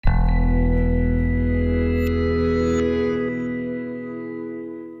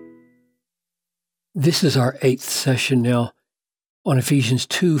This is our 8th session now on Ephesians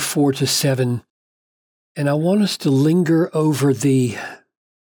 2, 4-7. And I want us to linger over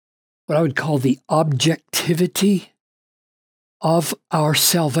what I would call the objectivity of our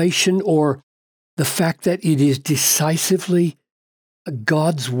salvation, or the fact that it is decisively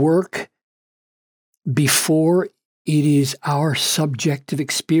God's work before it is our subjective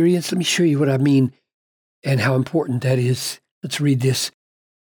experience. Let me show you what I mean and how important that is. Let's read this.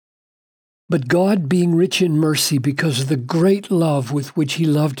 But God, being rich in mercy because of the great love with which He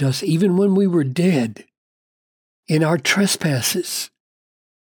loved us, even when we were dead in our trespasses,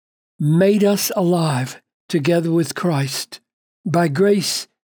 made us alive together with Christ. By grace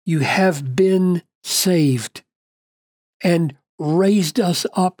you have been saved, and raised us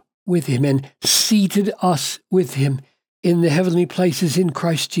up with Him, and seated us with Him in the heavenly places in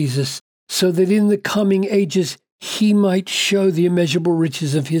Christ Jesus, so that in the coming ages He might show the immeasurable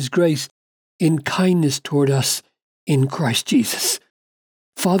riches of His grace in kindness toward us in Christ Jesus.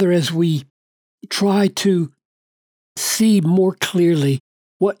 Father, as we try to see more clearly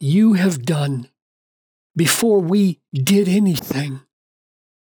what You have done before we did anything,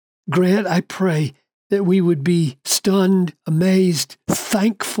 grant, I pray, that we would be stunned, amazed,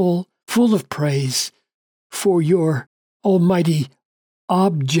 thankful, full of praise for Your almighty,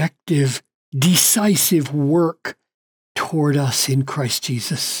 objective, decisive work toward us in Christ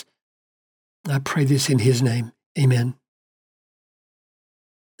Jesus. I pray this in His name. Amen.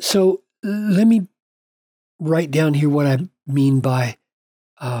 So let me write down here what I mean by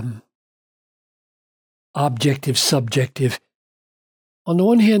objective, subjective. On the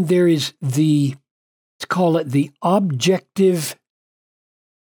one hand, there is let's call it the objective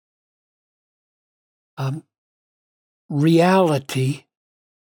reality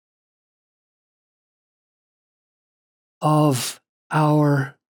of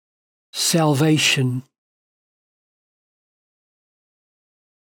our salvation,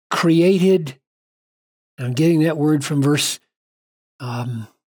 created, and I'm getting that word from verse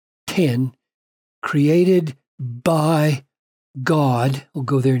 10, created by God. We'll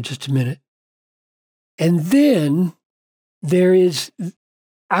go there in just a minute. And then there is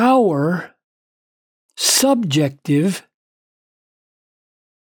our subjective.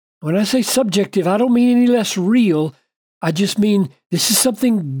 When I say subjective, I don't mean any less real. I just mean this is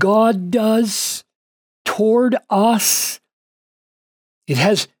something God does toward us. It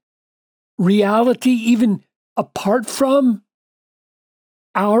has reality even apart from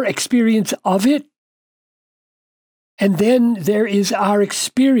our experience of it. And then there is our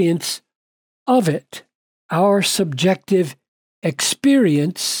experience of it, our subjective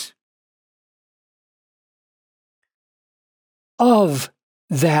experience of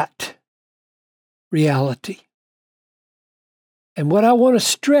that reality. And what I want to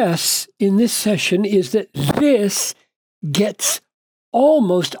stress in this session is that this gets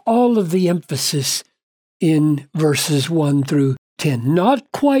almost all of the emphasis in verses 1 through 10.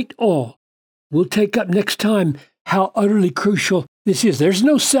 Not quite all. We'll take up next time how utterly crucial this is. There's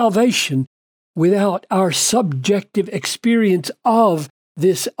no salvation without our subjective experience of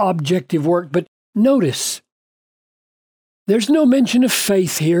this objective work. But notice, there's no mention of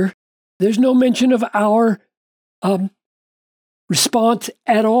faith here. There's no mention of our response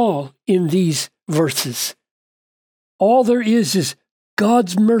at all in these verses. All there is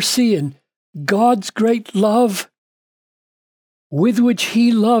God's mercy and God's great love with which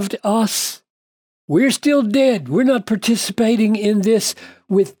He loved us. We're still dead. We're not participating in this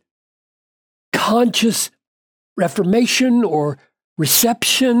with conscious reformation or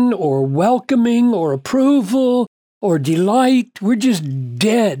reception or welcoming or approval or delight. We're just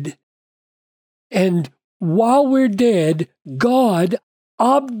dead. And while we're dead, God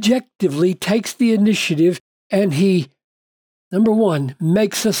objectively takes the initiative and He, number one,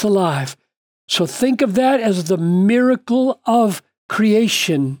 makes us alive. So think of that as the miracle of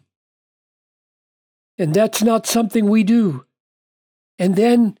creation. And that's not something we do. And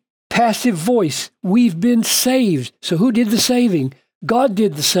then passive voice, we've been saved. So who did the saving? God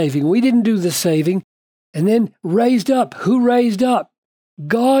did the saving. We didn't do the saving. And then raised up. Who raised up?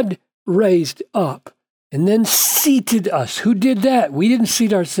 God raised up. And then seated us. Who did that? We didn't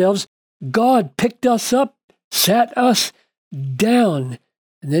seat ourselves. God picked us up, sat us down.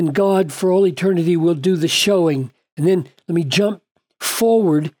 And then God, for all eternity, will do the showing. And then let me jump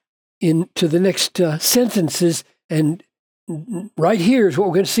forward into the next sentences. And right here is what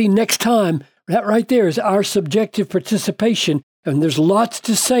we're going to see next time. That right there is our subjective participation. And there's lots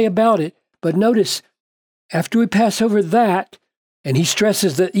to say about it. But notice, after we pass over that, and he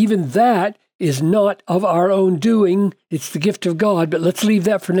stresses that even that is not of our own doing. It's the gift of God, but let's leave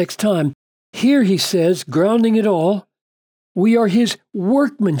that for next time. here he says, grounding it all, we are his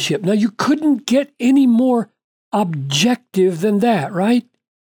workmanship. Now, you couldn't get any more objective than that, right?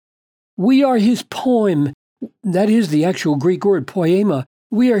 We are his poem. That is the actual Greek word, poema.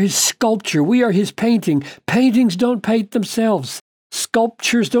 We are his sculpture. We are his painting. Paintings don't paint themselves.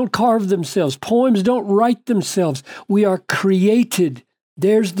 Sculptures don't carve themselves. Poems don't write themselves. We are created.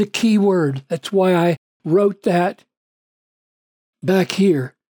 There's the key word. That's why I wrote that back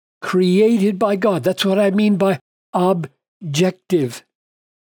here. Created by God. That's what I mean by objective.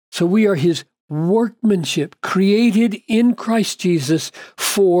 So we are his workmanship, created in Christ Jesus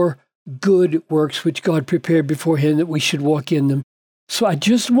for good works, which God prepared beforehand that we should walk in them. So I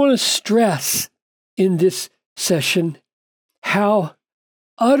just want to stress in this session how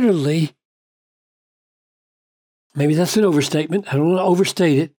utterly, maybe that's an overstatement, I don't want to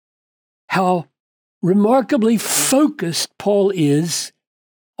overstate it, how remarkably focused Paul is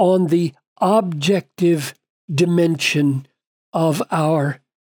on the objective dimension of our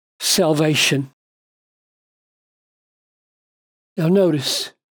salvation. Now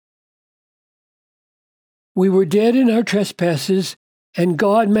notice, we were dead in our trespasses, and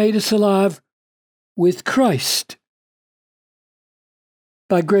God made us alive with Christ.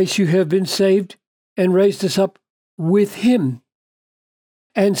 By grace you have been saved, and raised us up with him,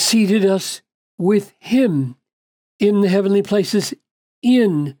 and seated us with him in the heavenly places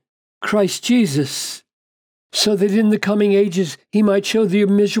in Christ Jesus, so that in the coming ages he might show the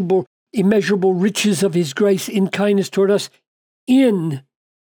immeasurable riches of his grace in kindness toward us in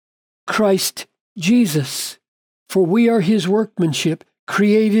Christ Jesus. For we are his workmanship,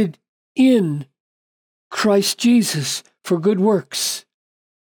 created in Christ Jesus for good works.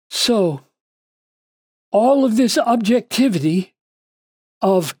 So, all of this objectivity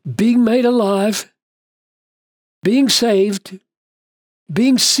of being made alive, being saved,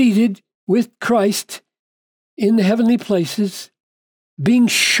 being seated with Christ in the heavenly places, being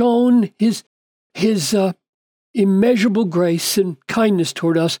shown his immeasurable grace and kindness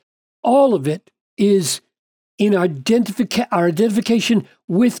toward us, all of it is in our identification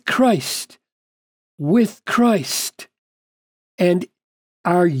with Christ, and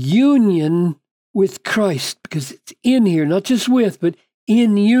our union with Christ, because it's in here, not just with, but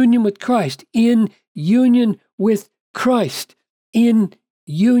in union with Christ, in union with Christ, in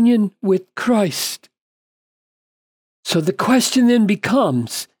union with Christ. So the question then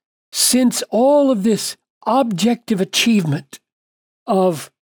becomes, since all of this objective achievement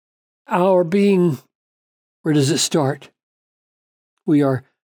of our being, where does it start? We are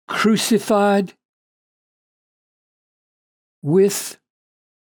crucified with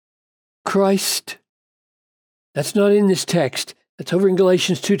Christ. That's not in this text. That's over in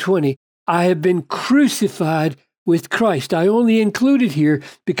Galatians 2:20. I have been crucified with Christ. I only include it here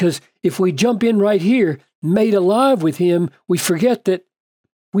because if we jump in right here, made alive with him, we forget that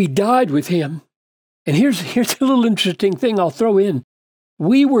we died with him. And here's a little interesting thing I'll throw in.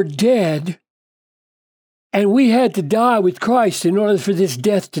 We were dead, and we had to die with Christ in order for this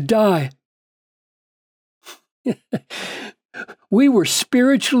death to die. We were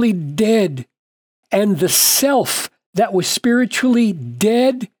spiritually dead, and the self that was spiritually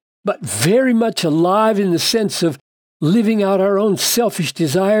dead, but very much alive in the sense of living out our own selfish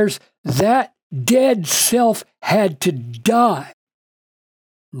desires, that dead self had to die.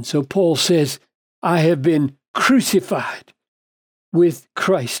 And so Paul says, I have been crucified with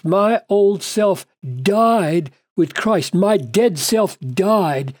Christ. My old self died with Christ. My dead self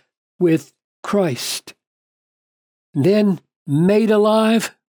died with Christ. Then made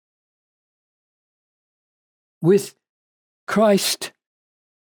alive with Christ,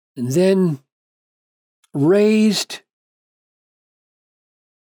 and then raised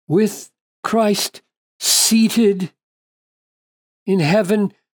with Christ, seated in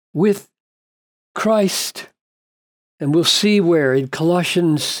heaven with Christ. And we'll see where in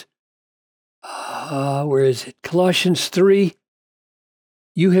Colossians, where is it? Colossians 3,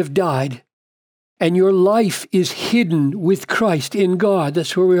 you have died, and your life is hidden with Christ in God.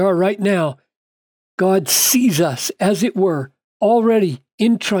 That's where we are right now. God sees us, as it were, already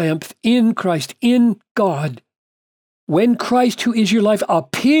in triumph, in Christ, in God. When Christ, who is your life,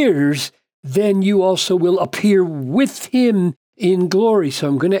 appears, then you also will appear with him in glory. So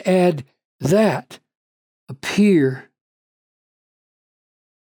I'm going to add that. Appear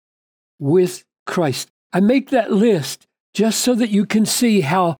with Christ. I make that list just so that you can see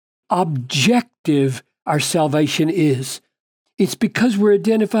how objective our salvation is. It's because we're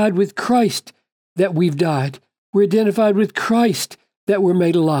identified with Christ that we've died. We're identified with Christ that we're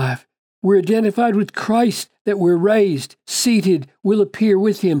made alive. We're identified with Christ that we're raised, seated, will appear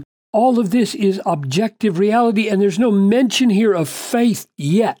with him. All of this is objective reality, and there's no mention here of faith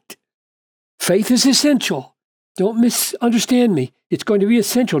yet. Faith is essential. Don't misunderstand me. It's going to be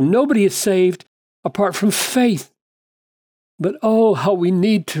essential. Nobody is saved apart from faith. But oh, how we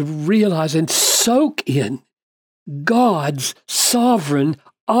need to realize and soak in God's sovereign,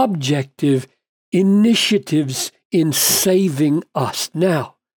 objective initiatives in saving us.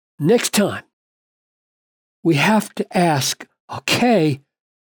 Now, next time, we have to ask, okay,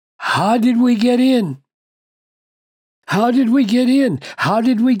 how did we get in? How did we get in? How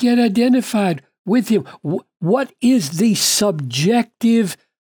did we get identified with Him? What is the subjective,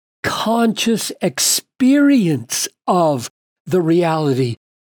 conscious experience of the reality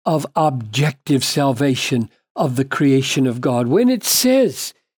of objective salvation of the creation of God? When it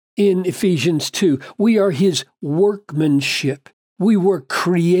says in Ephesians 2, we are His workmanship. We were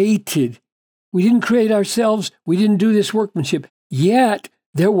created. We didn't create ourselves. We didn't do this workmanship. Yet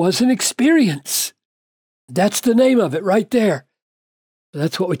there was an experience. That's the name of it right there.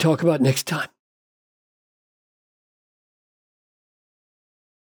 That's what we talk about next time.